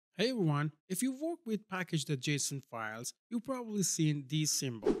Hey everyone, if you've worked with package.json files, you've probably seen these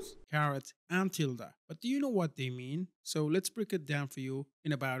symbols, caret and tilde. But do you know what they mean? So let's break it down for you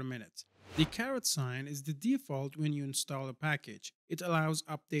in about a minute. The caret sign is the default when you install a package. It allows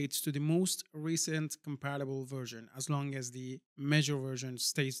updates to the most recent compatible version as long as the measure version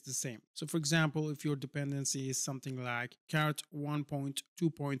stays the same. So for example, if your dependency is something like caret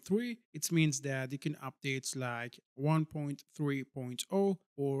 1.2.3, it means that you can updates like 1.3.0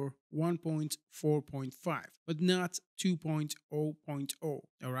 or 1.4.5, but not 2.0.0.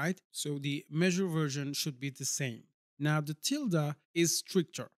 All right. So the measure version should be the same. Now the tilde is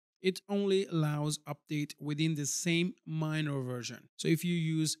stricter. It only allows update within the same minor version. So if you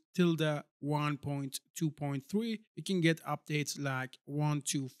use tilde 1.2.3, you can get updates like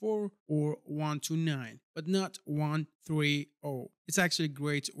 124 or 129, but not 130. It's actually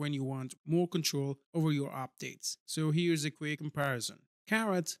great when you want more control over your updates. So here's a quick comparison.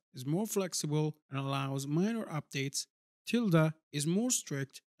 Caret is more flexible and allows minor updates. Tilde is more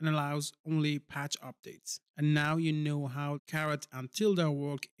strict and allows only patch updates. And now you know how caret and tilde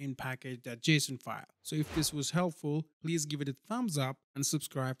work in package.json file. So if this was helpful, please give it a thumbs up and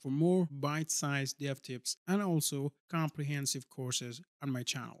subscribe for more bite-sized dev tips and also comprehensive courses on my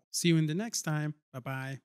channel. See you in the next time. Bye bye.